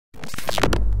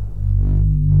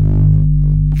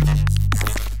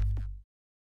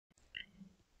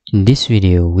In this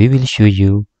video, we will show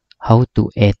you how to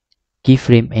add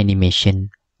keyframe animation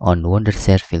on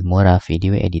Wondershare Filmora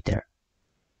video editor.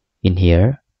 In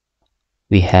here,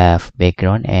 we have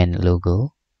background and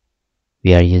logo.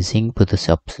 We are using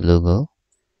Photoshop's logo.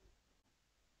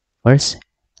 First,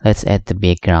 let's add the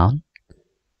background.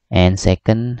 And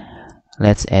second,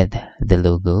 let's add the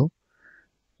logo.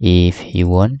 If you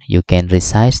want, you can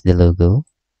resize the logo.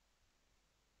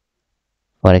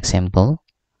 For example,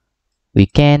 we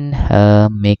can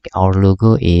make our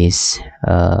logo is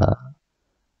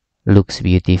looks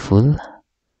beautiful.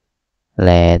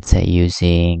 Let's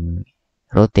using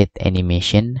rotate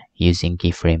animation using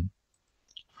keyframe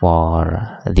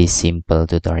for this simple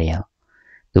tutorial.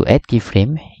 To add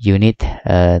keyframe, you need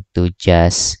to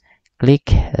just click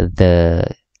the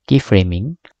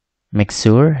keyframing. Make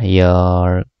sure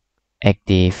your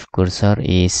active cursor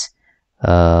is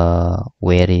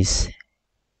where is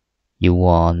you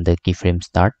want the keyframe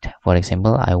start. For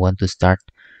example, I want to start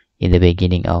in the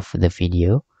beginning of the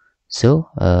video, so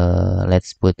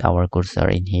let's put our cursor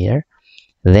in here,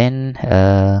 then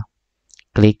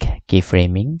click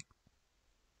keyframing.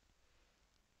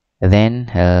 Then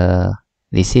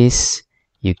this is,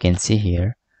 you can see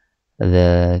here,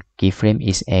 the keyframe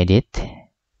is added.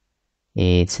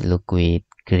 It's look with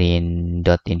green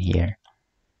dot in here.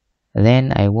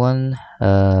 Then I want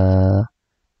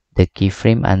the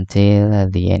keyframe until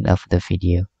the end of the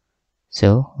video,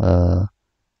 so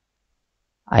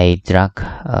I drag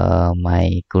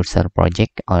my cursor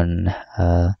project on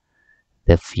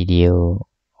the video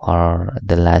or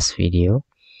the last video.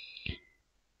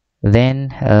 Then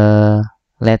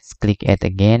let's click it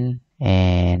again,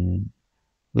 and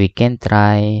we can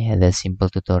try the simple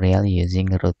tutorial using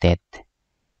rotate.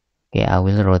 Okay, I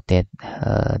will rotate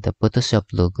the Photoshop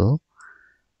logo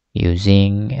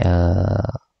using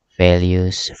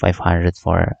values 500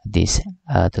 for this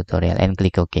tutorial, and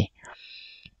click OK.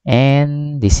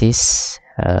 And this is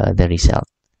the result.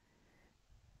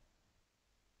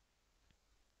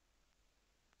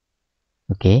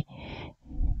 Okay,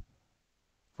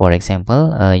 for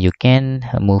example, you can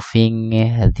moving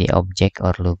the object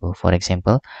or logo. For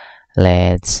example,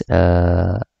 let's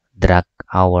drag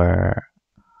our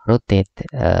rotate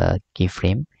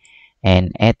keyframe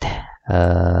and add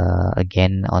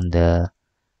again on the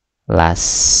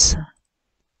last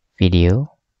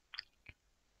video.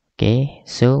 Okay,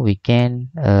 so we can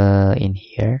in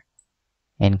here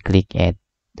and click add.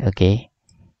 Okay,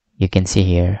 you can see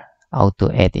here auto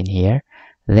add in here.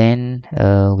 Then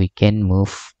we can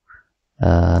move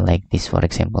like this, for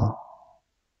example,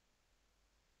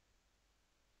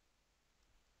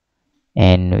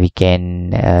 and we can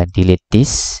delete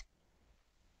this.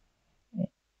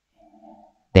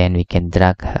 Then we can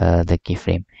drag the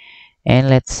keyframe, and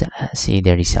let's see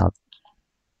the result.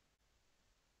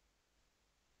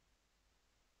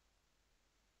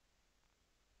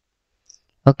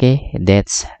 Okay,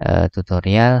 that's a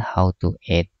tutorial how to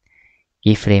add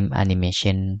keyframe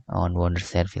animation on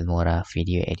Wondershare Filmora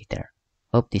video editor.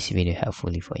 Hope this video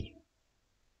helpful for you.